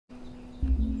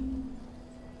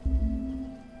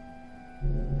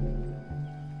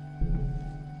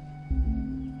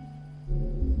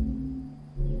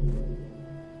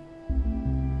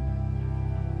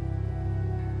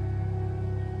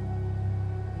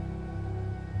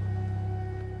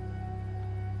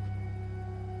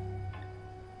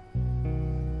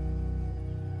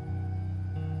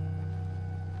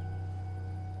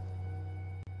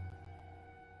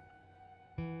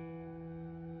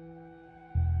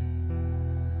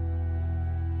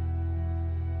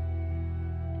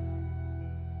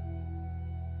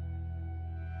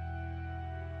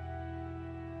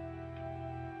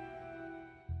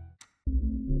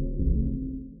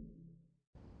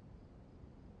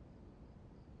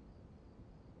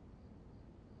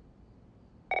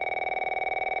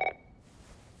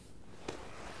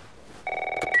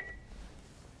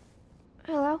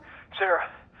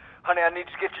need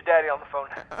to get your daddy on the phone.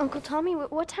 Uncle Tommy,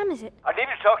 what time is it? I need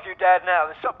to talk to your dad now.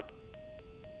 There's something...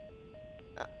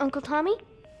 Uncle Tommy?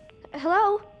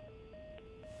 Hello?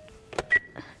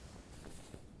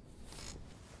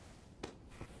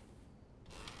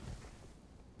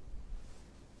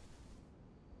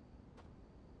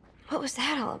 What was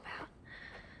that all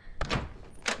about?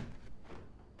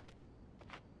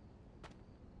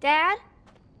 Dad?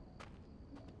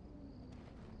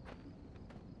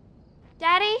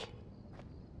 Daddy?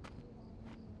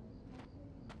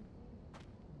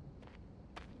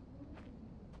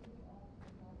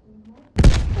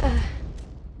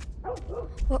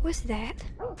 What was that?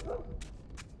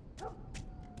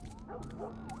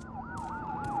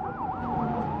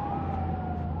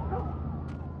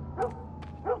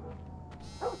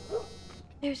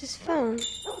 There's his phone.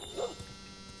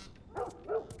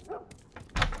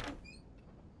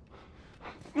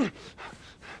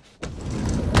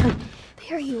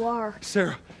 There you are.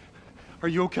 Sarah, are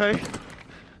you okay?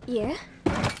 Yeah?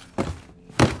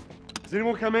 Does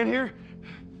anyone come in here?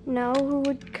 No, who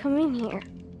would come in here?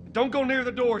 Don't go near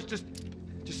the doors. Just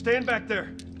stand back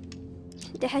there.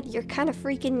 Dad, you're kind of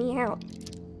freaking me out.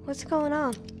 What's going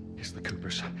on? It's the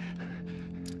Coopers.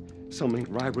 Something ain't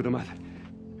right with them. I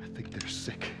think they're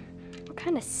sick. What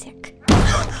kind of sick?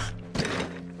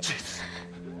 Jeez.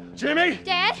 Jimmy!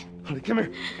 Dad? Honey, come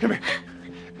here. Come here.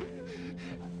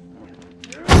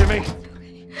 Jimmy!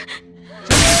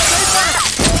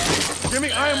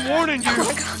 Jimmy, I am warning you! Oh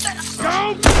my God.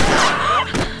 Go!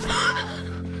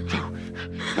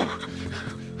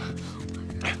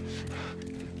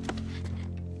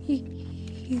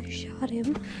 You shot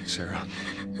him. Sarah.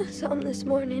 I saw him this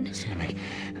morning. Listen to me.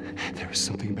 There is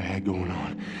something bad going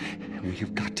on, and we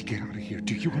have got to get out of here.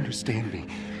 Do you understand me?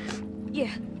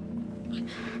 Yeah.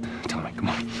 Tommy, come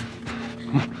on.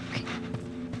 Come on.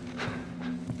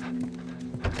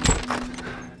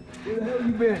 Where the hell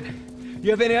you been? You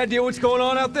have any idea what's going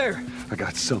on out there? I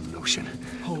got some notion.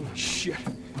 Holy shit.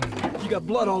 You got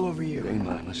blood all over you. It ain't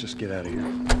mine. Let's just get out of here.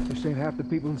 This ain't half the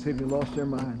people in the city lost their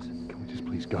minds. Can we just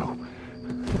please go?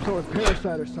 Some sort of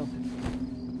parasite or something.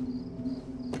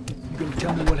 You gonna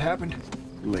tell me what happened?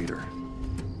 Later.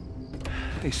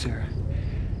 Hey, Sarah.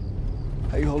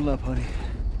 How you holding up, honey?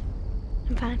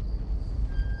 I'm fine.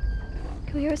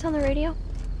 Can we hear us on the radio?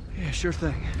 Yeah, sure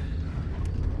thing.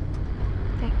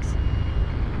 Thanks.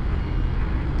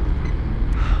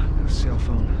 No cell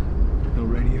phone. No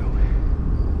radio.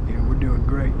 Yeah, we're doing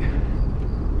great. A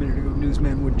minute ago,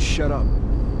 newsman wouldn't shut up.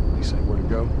 They say where to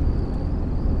go?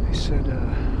 They said,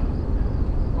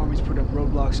 Army's put up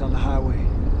roadblocks on the highway.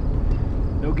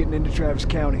 No getting into Travis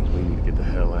County. We need to get the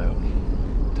hell out.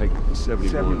 Take the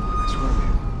 71. 71, that's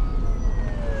right.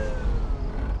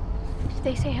 Did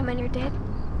they say how many are dead?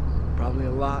 Probably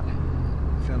a lot.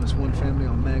 Found this one family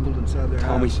all mangled inside their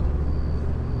house.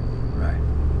 Right.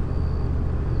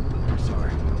 I'm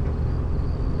sorry.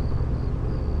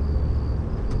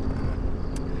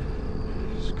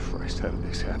 Jesus Christ, how did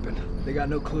this happen? They got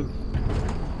no clue.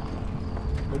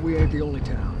 But we ain't the only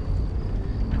town.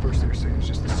 First they were saying it's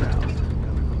just the South. Now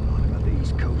they're going on about the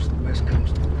East Coast, the West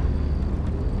Coast.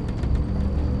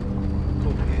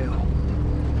 Holy hell.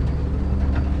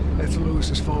 That's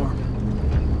Lewis's farm.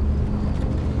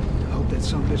 I hope that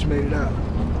son of a bitch made it out.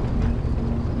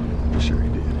 Sure he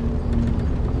did.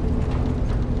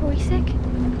 Are we sick?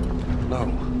 No,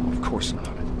 of course not.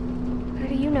 How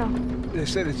do you know? They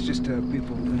said it's just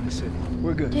people in the city.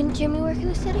 We're good. Didn't Jimmy work in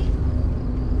the city?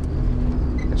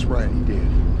 That's right, he did.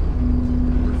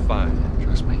 We're fine,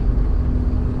 trust me.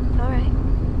 All right.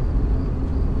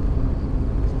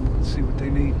 Let's see what they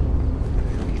need.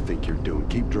 What do you think you're doing?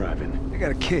 Keep driving. They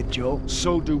got a kid, Joel.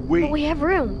 So do we. But we have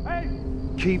room.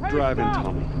 Keep driving,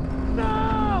 Tommy.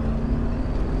 Stop!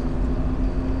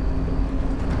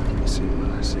 You see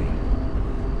what I see.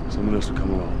 Someone else will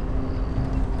come along.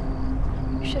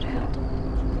 You should have helped him.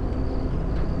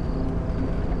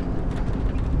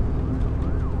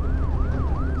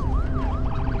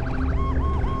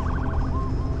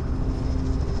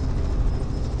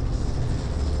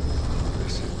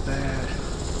 This is bad.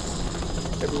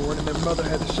 Everyone and their mother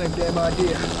had the same damn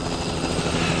idea.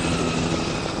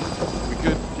 We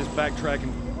good? Just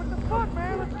backtracking. What the fuck,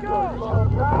 man? Let's go!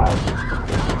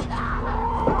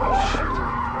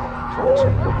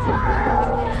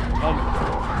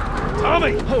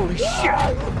 Tommy! Holy shit!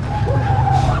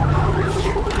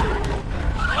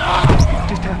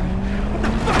 Just happened. What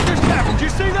the fuck just happened? Did you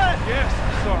see that? Yes,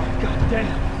 sorry. God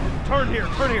damn. Turn here,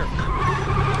 turn here.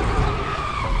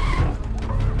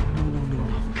 No.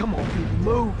 Come on, people,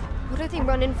 move. What are they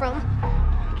running from?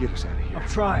 Get us out of here. I'm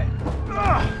trying.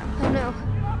 Oh no.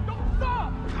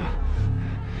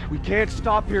 We can't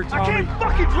stop here, Tommy. I can't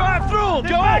fucking drive through them,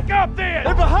 Joe! Back up then!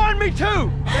 They're behind me, too!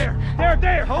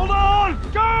 There! Hold on!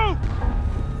 Go!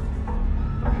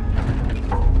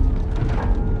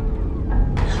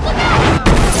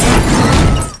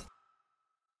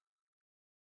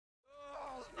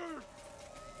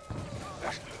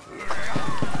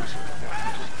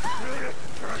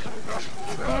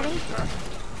 Daddy?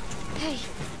 Hey.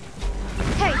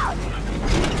 Hey!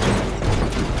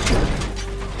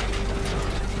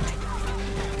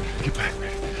 Get back,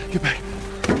 man. Get back.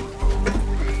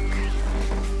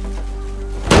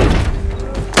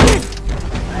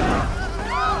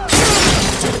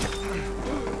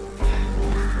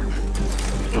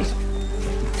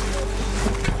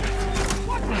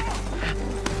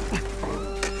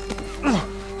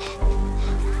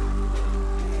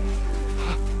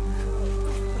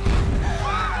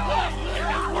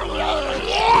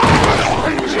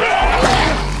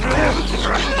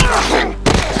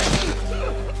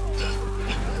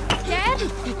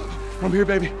 I'm here,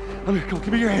 baby. I'm here. Come on,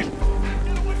 give me your hand.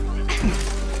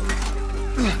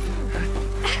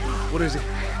 What is it?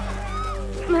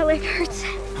 My leg hurts.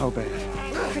 How bad?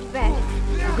 Pretty bad.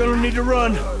 We're gonna need to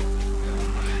run.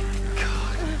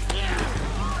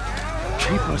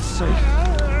 Keep us safe.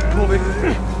 Come on, baby.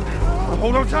 Now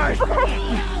hold on tight.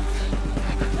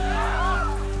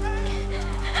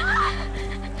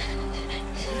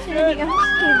 Anything else,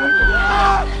 David?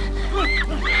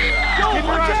 Keep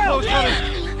your eyes closed, honey.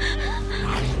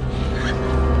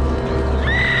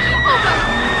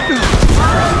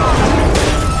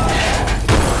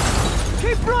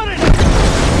 Keep running!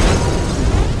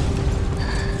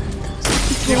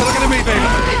 Keep looking at me,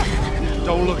 baby.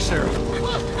 Don't look, Sarah.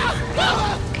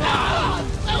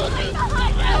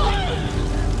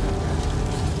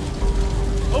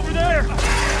 Over there!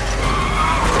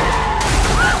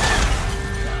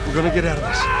 We're gonna get out of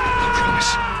this. I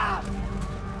promise.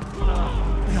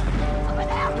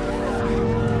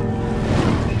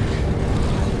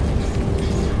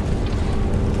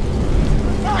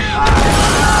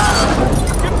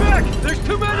 Get back! There's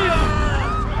too many of them!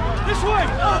 This way!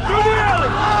 Through the alley!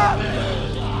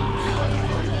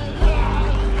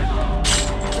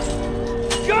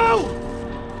 Go!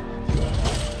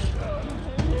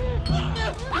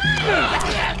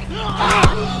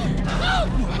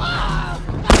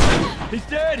 He's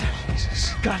dead!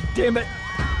 Jesus. God damn it!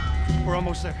 We're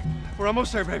almost there. We're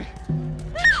almost there, baby.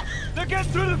 They're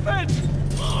getting through the fence!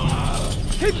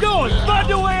 Keep going!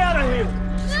 Find a way out of here!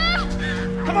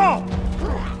 Come on!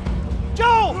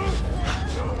 Joe!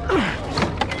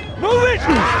 Move it!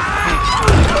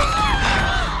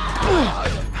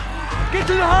 Get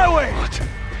to the highway!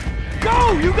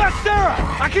 Go! You got Sarah!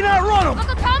 I can outrun them!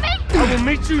 Uncle Tommy? I will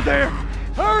meet you there!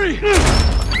 Hurry!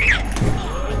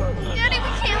 Daddy,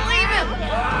 we can't leave him!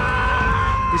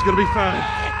 He's gonna be fine.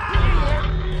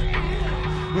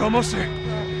 We're almost there.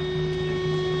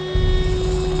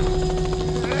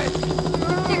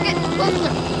 You're getting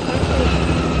closer.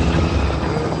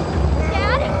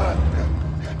 Dad?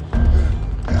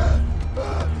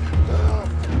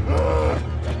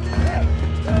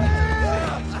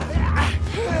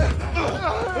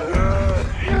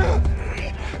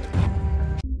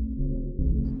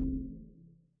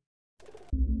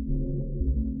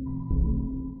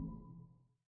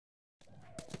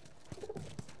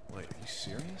 Wait, are you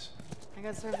serious? I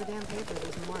got served the damn papers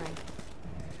this morning.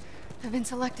 I've been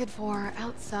selected for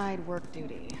outside work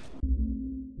duty.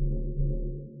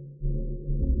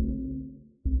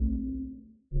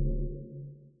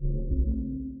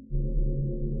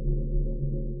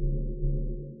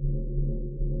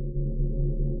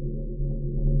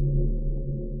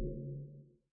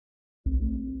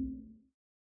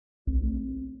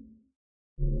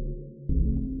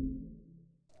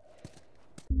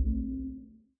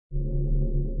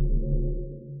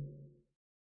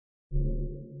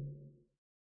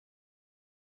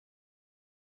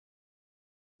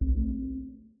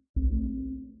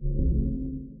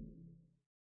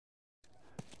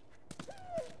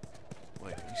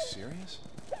 Wait, are you serious?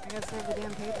 I got served the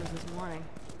damn papers this morning.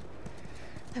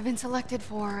 I've been selected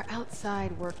for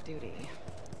outside work duty.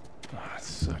 Oh, that's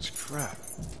such crap.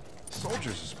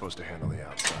 Soldiers are supposed to handle the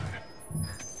outside.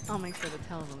 I'll make sure to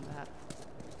tell them that.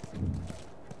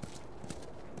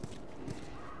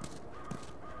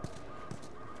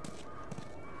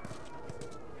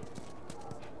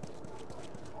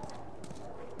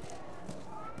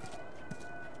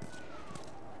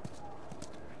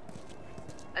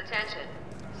 Attention.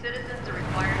 Citizens are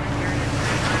required to carry a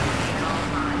firearm at all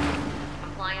times.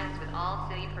 Compliance with all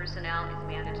city personnel is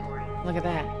mandatory. Look at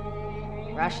that.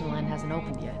 Ration line hasn't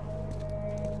opened yet.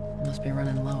 Must be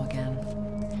running low again.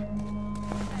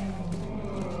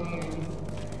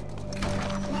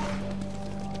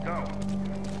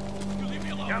 You leave me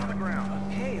alone. Down on the ground.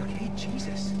 Okay,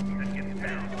 Jesus. Let's get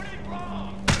down. Do anything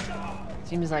wrong.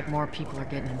 Seems like more people are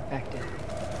getting infected.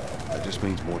 That just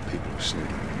means more people are sleeping.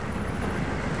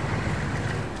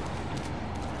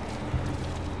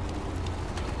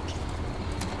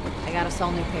 I got us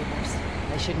all new papers.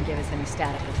 They shouldn't give us any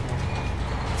static up there.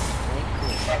 Play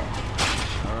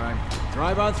cool. All right,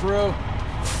 drive on through.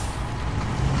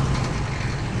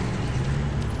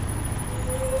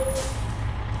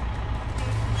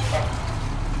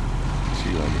 See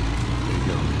you later. There you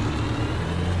go.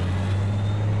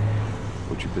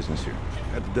 What's your business here?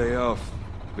 Had the day off.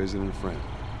 Visiting a friend.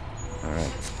 All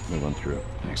right, move on through.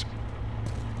 Thanks.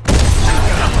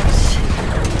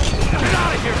 Get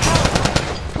out of here!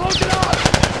 Close it off!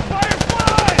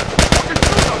 Firefly!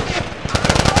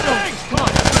 Thanks! Come on,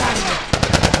 get out of here!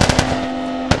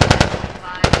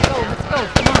 Let's go,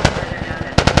 come on.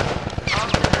 All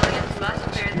civilians must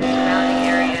clear the surrounding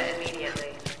area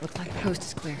immediately. Looks like the coast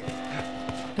is clear.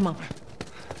 Come on.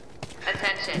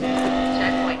 Attention.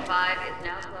 Checkpoint 5 is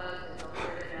now closed until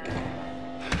further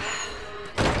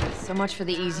notice. So much for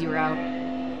the easy route.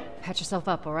 Patch yourself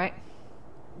up, all right?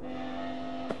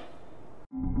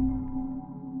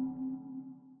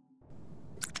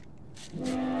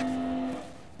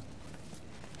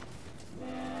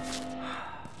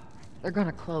 They're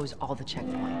gonna close all the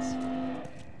checkpoints.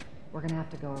 We're gonna have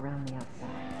to go around the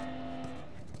outside.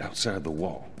 Outside the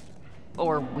wall.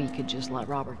 Or we could just let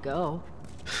Robert go.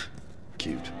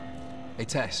 Cute. Hey,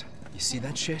 Tess, you see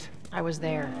that shit? I was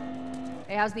there.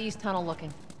 Hey, how's the east tunnel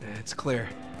looking? It's clear.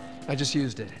 I just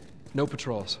used it. No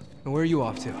patrols. And where are you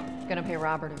off to? Gonna pay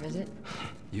Robert a visit?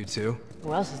 You too?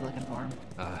 Who else is looking for him?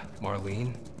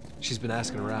 Marlene. She's been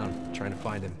asking around, trying to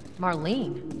find him.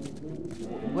 Marlene?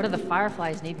 What do the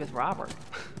Fireflies need with Robert?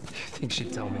 You think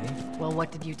she'd tell me? Well,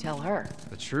 what did you tell her?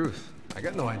 The truth. I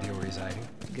got no idea where he's hiding.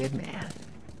 Good man.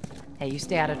 Hey, you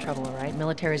stay out of trouble, all right?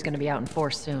 Military's gonna be out in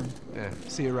force soon. Yeah,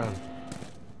 see you around.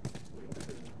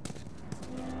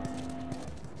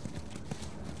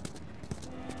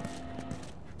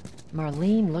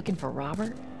 Marlene looking for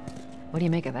Robert? What do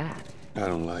you make of that? I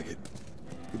don't like it.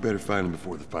 We better find him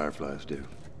before the Fireflies do.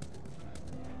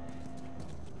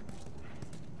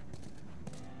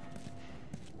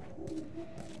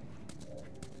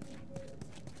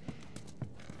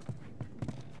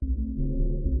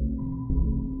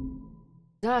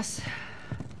 Us.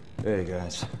 Hey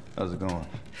guys, how's it going?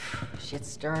 Shit's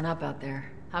stirring up out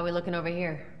there. How we looking over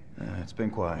here? It's been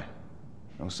quiet.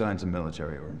 No signs of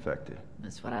military or infected.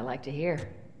 That's what I like to hear.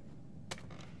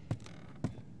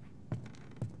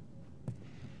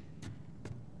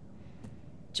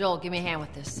 Joel, give me a hand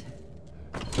with this.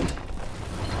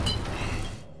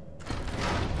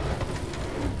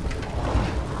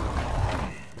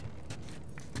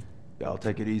 Yeah, I'll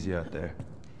take it easy out there.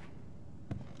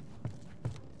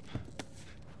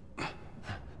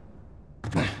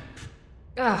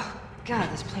 Oh, God,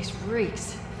 this place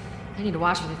reeks. I need to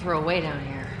watch what they throw away down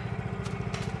here.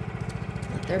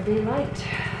 Let there be light.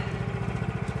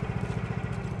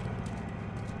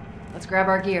 Let's grab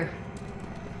our gear.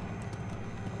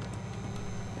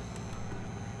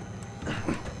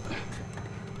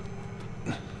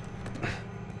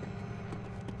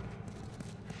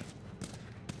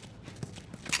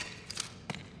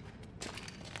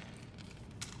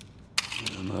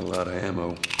 Not a lot of ammo.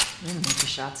 Make the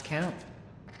shots count.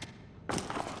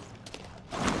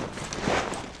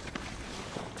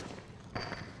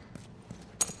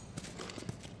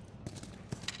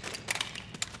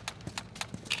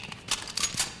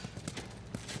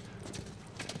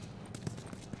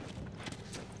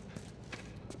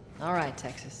 All right,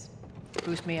 Texas.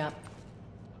 Boost me up.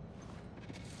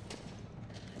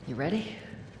 You ready?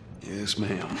 Yes,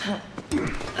 ma'am.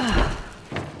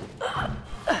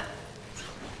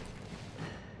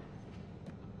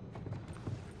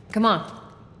 Come on.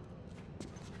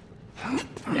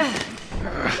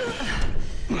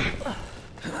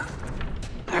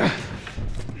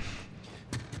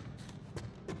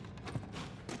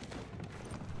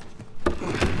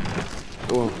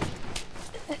 Go on.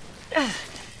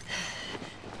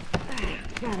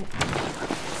 Got it.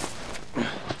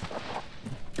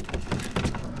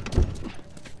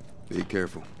 Be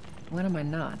careful. When am I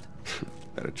not?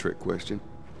 That a trick question?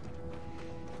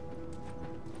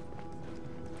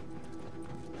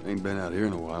 Ain't been out here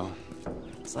in a while.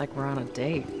 It's like we're on a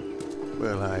date.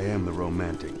 Well, I am the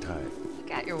romantic type. You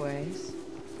got your ways.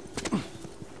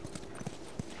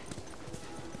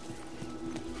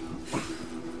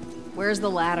 Where's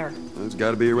the ladder? It's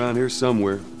got to be around here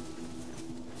somewhere.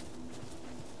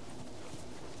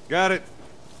 Got it.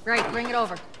 Great, bring it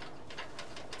over.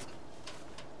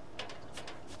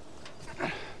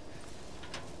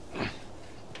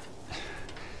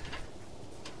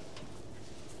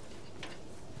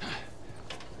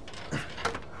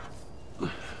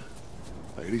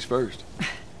 Ladies first.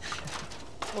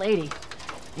 Lady,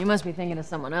 you must be thinking of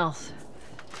someone else.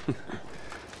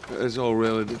 That's all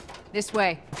relative. This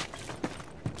way.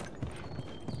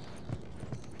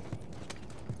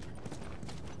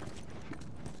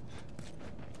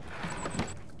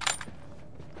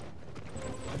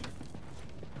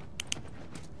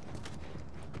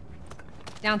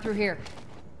 Down through here.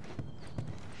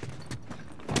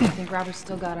 You think Robert's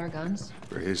still got our guns?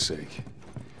 For his sake,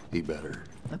 he better.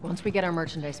 Look, once we get our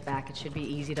merchandise back, it should be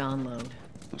easy to unload.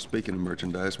 Well, speaking of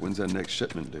merchandise, when's that next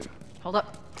shipment due? Hold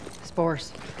up.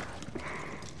 Spores.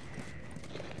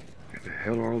 Where the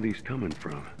hell are all these coming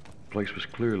from? The place was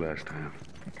clear last time.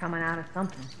 They're coming out of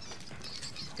something.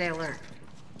 Stay alert.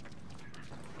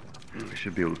 We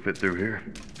should be able to fit through here.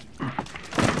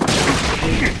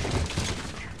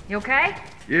 You okay?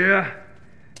 Yeah.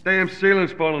 Damn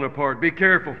ceiling's falling apart. Be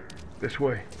careful. This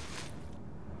way.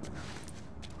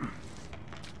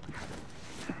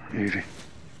 Easy.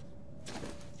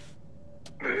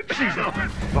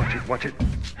 Watch it, watch it.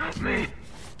 Help me.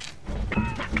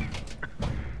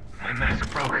 My mask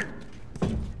broke.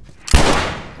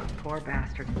 Poor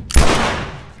bastard.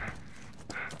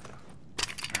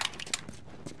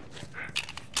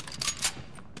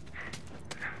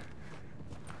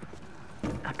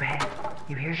 Up ahead.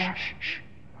 You hear that? Shh.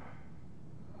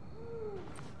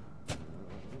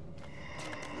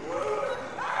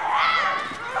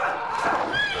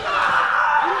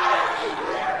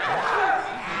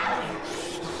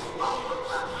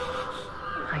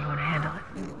 How you want to handle it?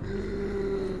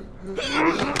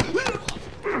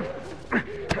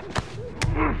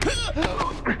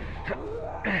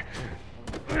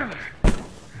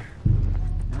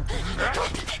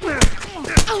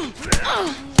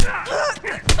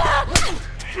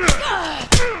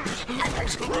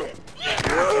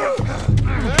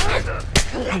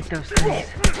 Hate those things.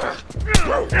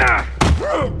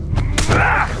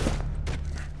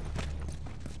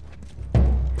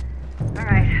 All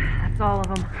right, that's all of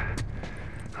them.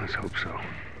 Let's hope so.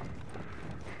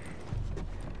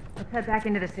 Let's head back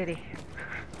into the city.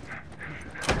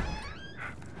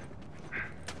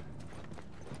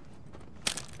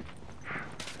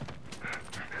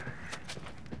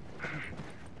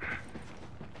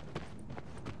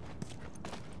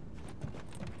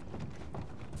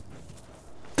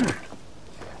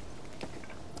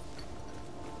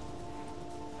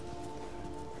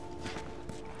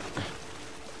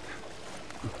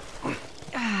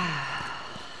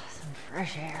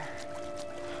 Fresh air.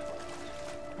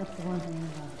 That's the one thing I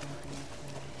love about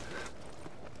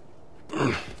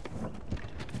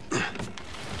the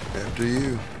outside. After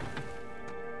you.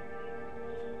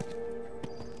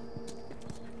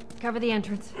 Cover the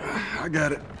entrance. I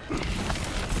got it.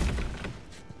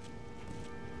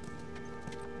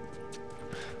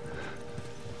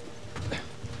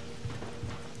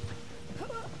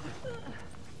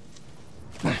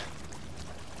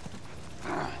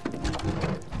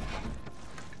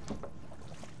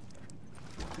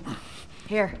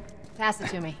 Here, pass it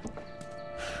to me.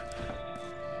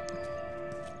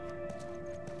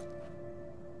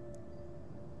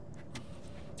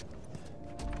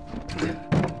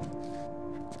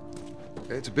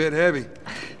 It's a bit heavy.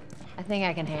 I think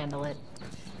I can handle it.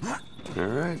 All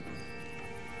right.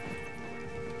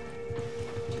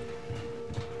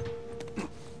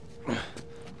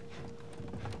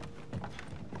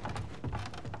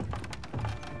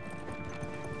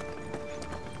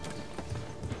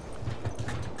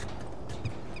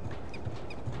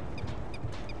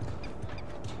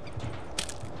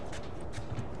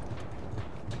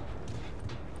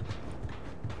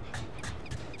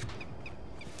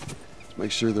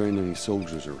 Make sure there ain't any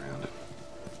soldiers around it.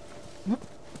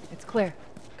 It's clear.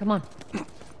 Come on.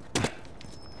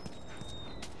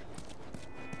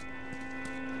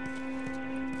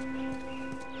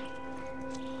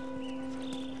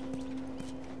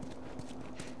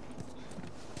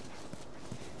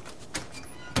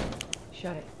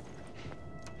 Shut it.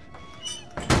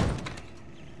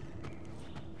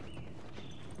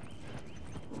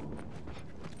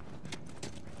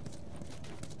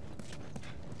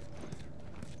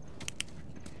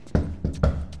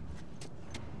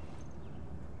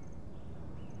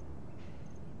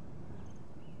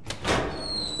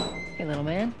 Hey, little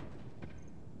man.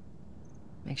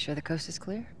 Make sure the coast is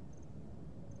clear.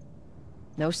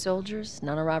 No soldiers,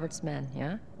 none of Robert's men,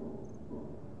 yeah?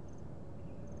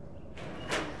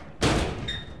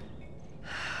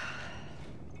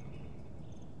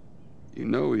 You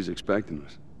know he's expecting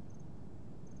us.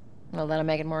 Well, that'll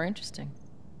make it more interesting.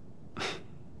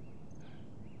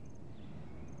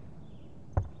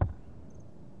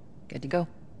 Good to go.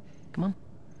 Come on.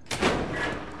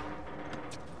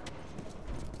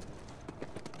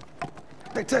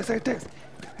 Tess. Hey,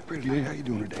 pretty, how you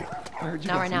doing today? I heard you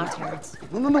Not got right now, some- Terrence.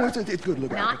 No, it's good.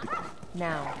 Look, Not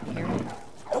now. You hear me?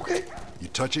 Okay. You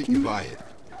touch it, you buy it.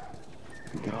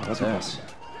 Tess,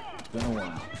 it's been a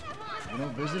while. You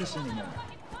don't visit us anymore.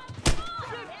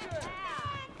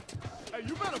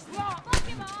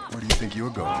 Where do you think you're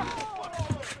going?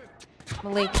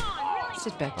 Malik,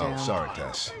 sit back down. Oh, sorry,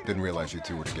 Tess. Didn't realize you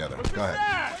two were together. Go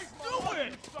ahead.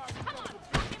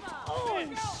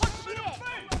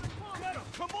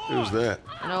 Who's that?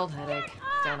 An old headache.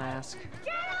 Don't ask.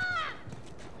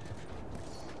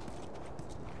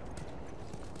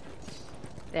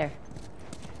 There.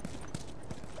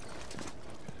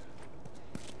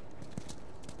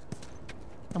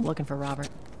 I'm looking for Robert.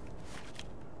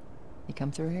 You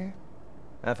come through here?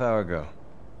 Half hour ago.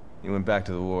 He went back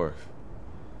to the wharf.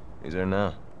 He's there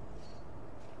now.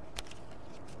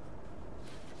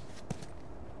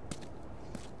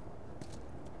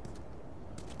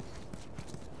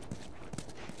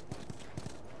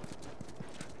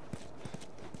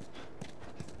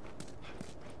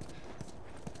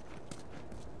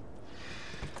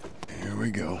 Here we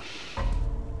go.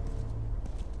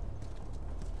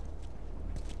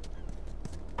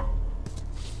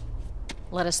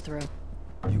 Let us through.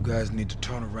 You guys need to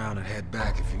turn around and head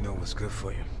back if you know what's good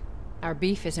for you. Our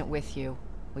beef isn't with you.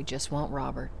 We just want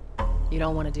Robert. You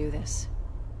don't want to do this.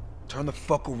 Turn the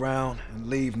fuck around and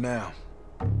leave now.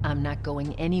 I'm not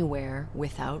going anywhere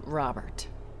without Robert.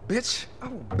 Bitch, I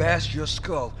will bash your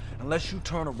skull unless you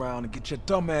turn around and get your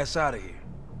dumb ass out of here.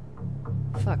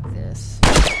 Fuck this.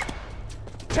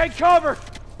 Take cover!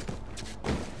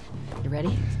 You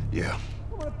ready? Yeah.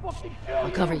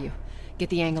 I'll cover you. Get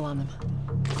the angle on them.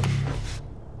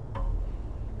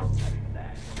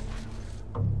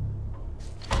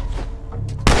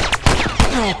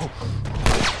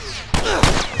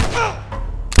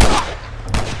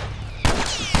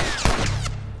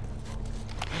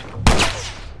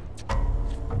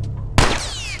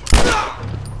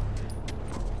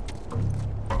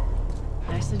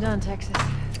 Nicely done, Texas.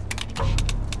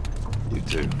 You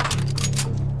too.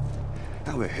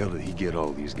 How the hell did he get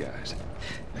all these guys?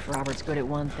 If Robert's good at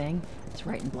one thing, it's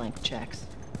writing blank checks.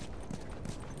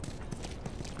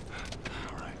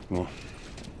 All right, come on.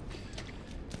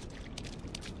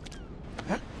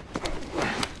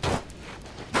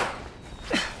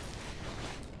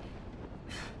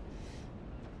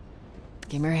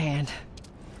 Give me your hand.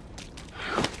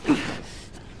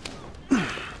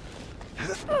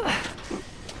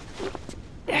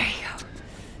 There you go.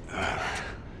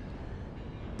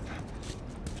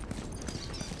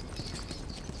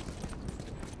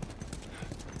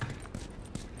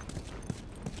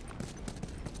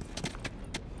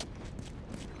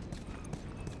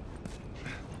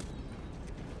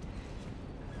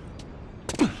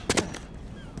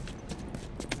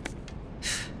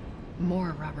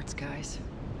 More of Robert's guys.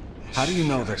 How do you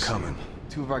know they're coming?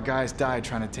 2 of our guys died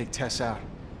trying to take Tess out.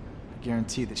 I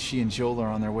guarantee that she and Joel are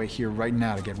on their way here right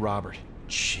now to get Robert.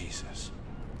 Jesus.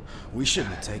 We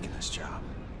shouldn't have taken this job.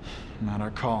 Not our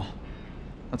call.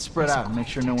 Let's spread out and make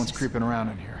sure no one's creeping around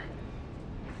in here.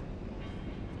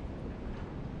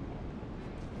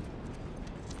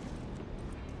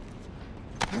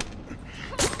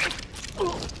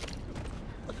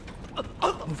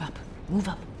 Move up. Move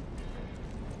up.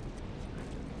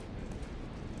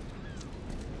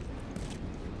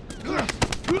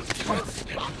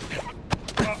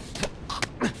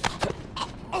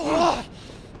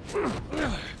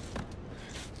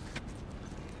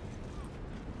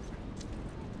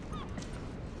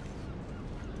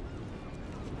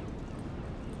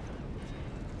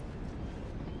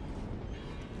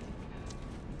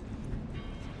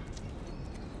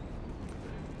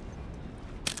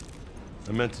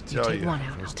 I meant to tell take you, one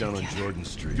out, I was I'll down on take the other. Jordan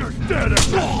Street. You're dead!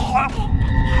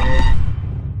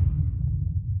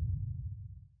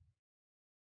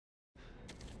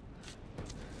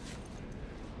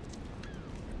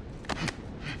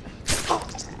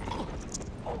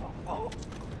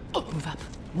 Move up.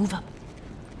 Move up.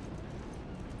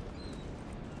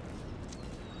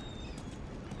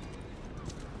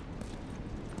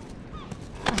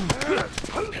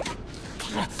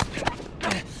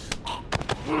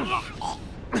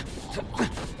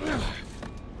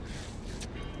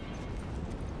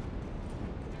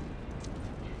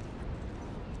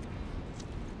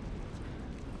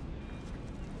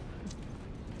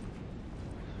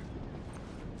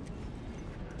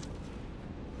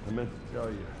 I meant to tell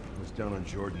you, I was down on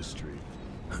Jordan Street.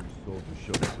 Some soldiers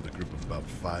showed up with a group of about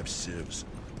 5 civs.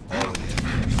 All in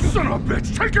handcuffs. Son of a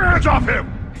bitch! Take your hands off him!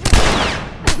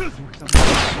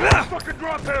 Fucking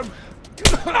drop him!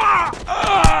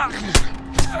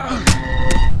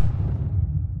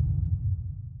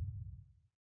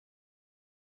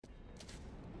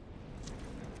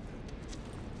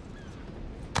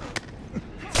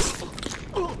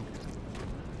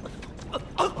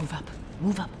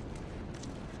 Move up.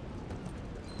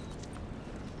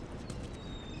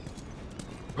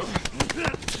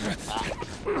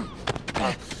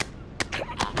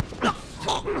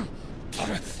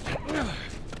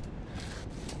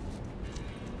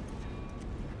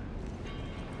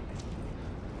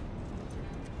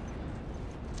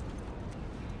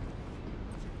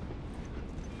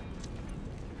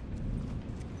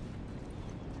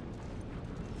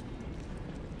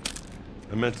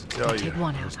 I meant to tell you, Take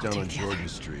one I was out, I'll down on take the other. Jordan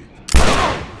Street.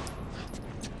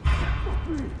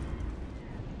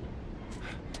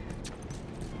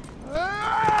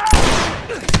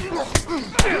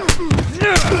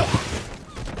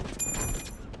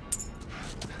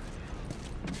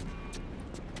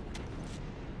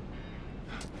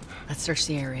 Let's search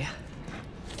the area.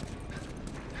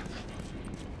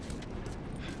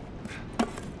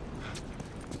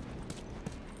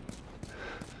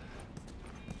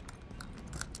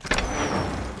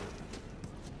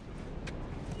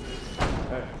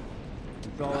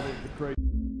 Consolidate the crate.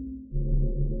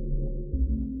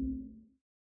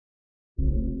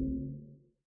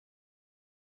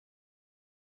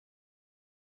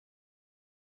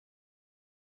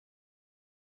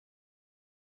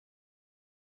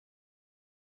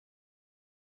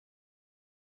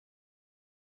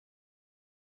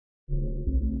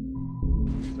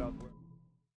 Southwest.